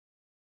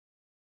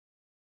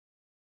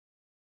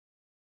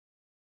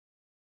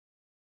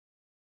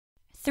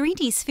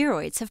3D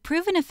spheroids have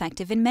proven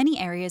effective in many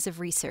areas of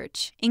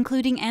research,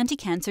 including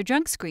anti-cancer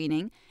drug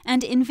screening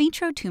and in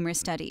vitro tumor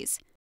studies.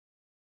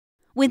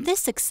 With this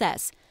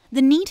success,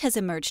 the need has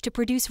emerged to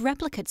produce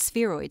replicate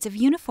spheroids of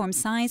uniform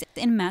size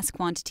in mass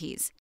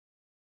quantities.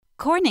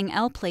 Corning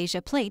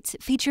Elplasia plates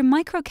feature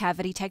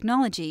microcavity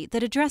technology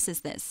that addresses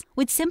this,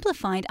 with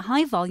simplified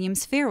high-volume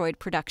spheroid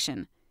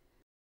production.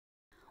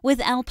 With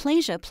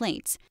Elplasia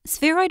plates,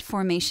 spheroid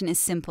formation is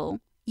simple,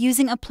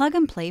 using a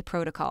plug-and-play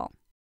protocol,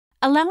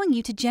 allowing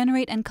you to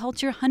generate and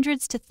culture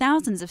hundreds to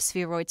thousands of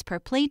spheroids per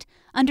plate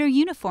under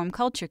uniform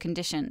culture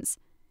conditions.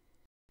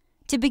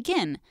 To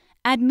begin,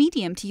 add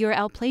medium to your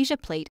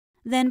Elplasia plate,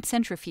 then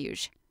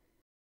centrifuge.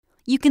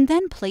 You can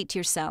then plate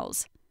your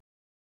cells.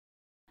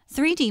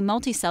 3D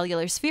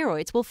multicellular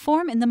spheroids will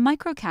form in the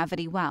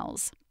microcavity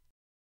wells.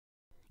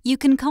 You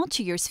can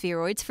culture your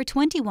spheroids for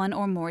 21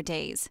 or more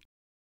days.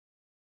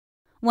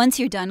 Once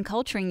you're done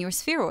culturing your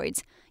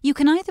spheroids, you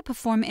can either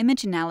perform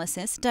image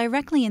analysis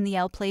directly in the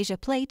Elplasia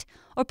plate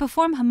or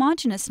perform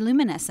homogeneous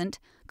luminescent,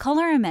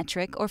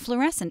 colorimetric, or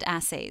fluorescent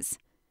assays.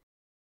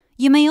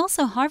 You may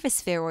also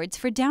harvest spheroids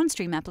for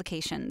downstream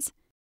applications.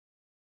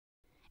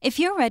 If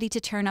you're ready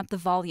to turn up the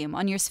volume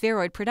on your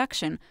spheroid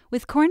production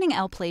with Corning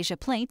Elplasia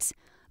plates,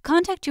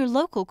 contact your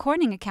local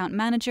Corning account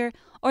manager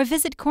or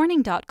visit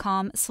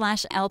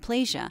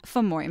corning.com/Elplasia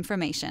for more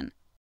information.